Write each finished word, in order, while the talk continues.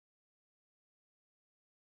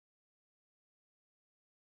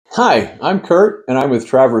Hi, I'm Kurt, and I'm with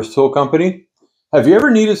Travers Tool Company. Have you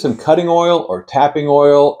ever needed some cutting oil or tapping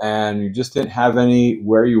oil and you just didn't have any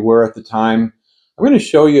where you were at the time? I'm going to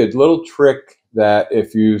show you a little trick that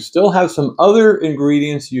if you still have some other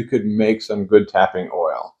ingredients, you could make some good tapping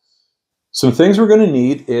oil. Some things we're going to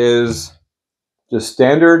need is just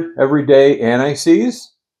standard everyday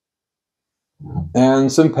anti-seize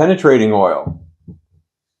and some penetrating oil.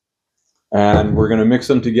 And we're going to mix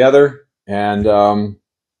them together, and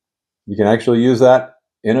you can actually use that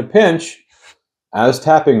in a pinch as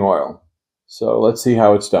tapping oil. So let's see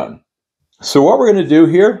how it's done. So what we're going to do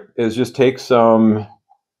here is just take some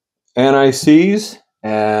anti-seize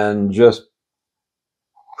and just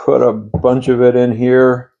put a bunch of it in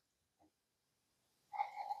here.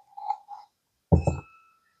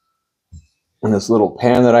 In this little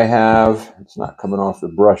pan that I have. It's not coming off the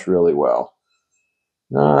brush really well.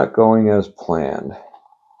 Not going as planned.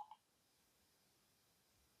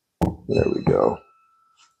 There we go.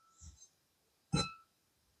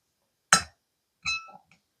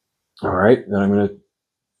 All right, then I'm going to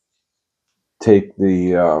take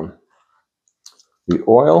the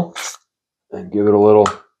oil and give it a little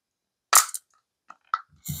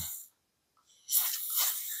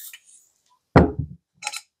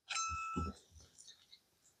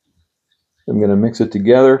I'm going to mix it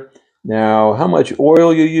together. Now, how much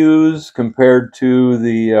oil you use compared to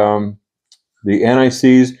the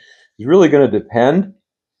anti-seize is really going to depend.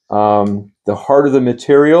 The harder the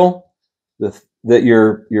material that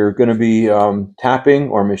you're going to be tapping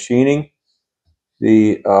or machining,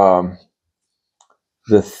 the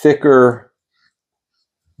thicker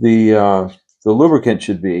the lubricant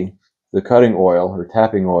should be, the cutting oil or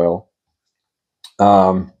tapping oil.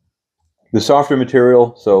 The softer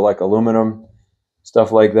material, so like aluminum,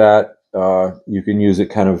 stuff like that, you can use it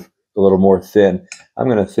kind of a little more thin. I'm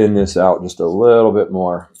going to thin this out just a little bit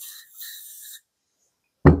more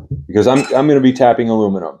because I'm going to be tapping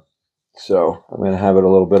aluminum. So I'm going to have it a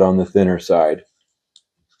little bit on the thinner side.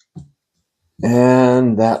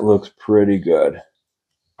 And that looks pretty good.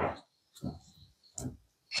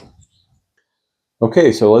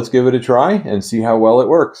 Okay, so let's give it a try and see how well it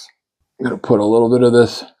works. I'm going to put a little bit of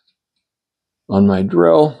this on my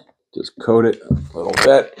drill, just coat it a little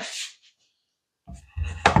bit.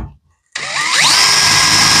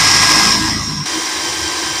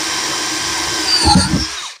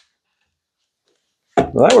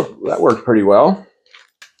 Well, that worked pretty well.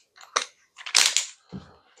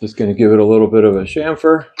 Just going to give it a little bit of a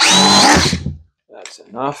chamfer. That's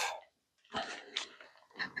enough.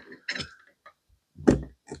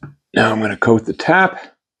 Now I'm going to coat the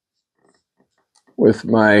tap with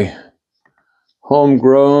my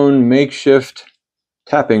homegrown makeshift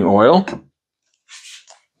tapping oil.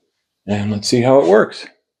 And let's see how it works.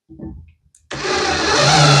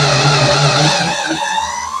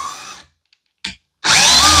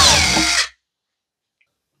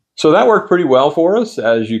 So that worked pretty well for us,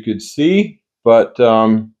 as you could see, but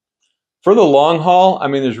for the long haul, I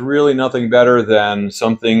mean, there's really nothing better than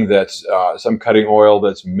something that's some cutting oil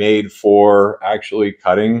that's made for actually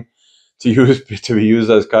cutting, to be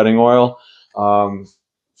used as cutting oil.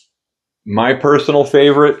 My personal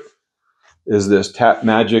favorite is this Tap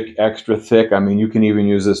Magic Extra Thick. I mean, you can even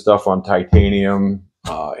use this stuff on titanium,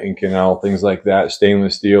 Inconel, things like that,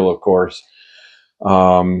 stainless steel, of course.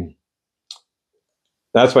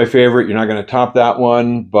 That's my favorite. You're not going to top that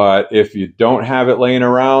one, but if you don't have it laying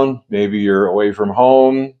around, maybe you're away from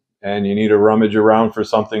home and you need to rummage around for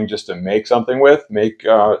something just to make something with, make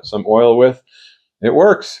some oil with, it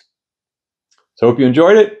works. So hope you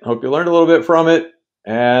enjoyed it. Hope you learned a little bit from it,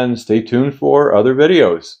 and stay tuned for other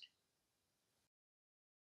videos.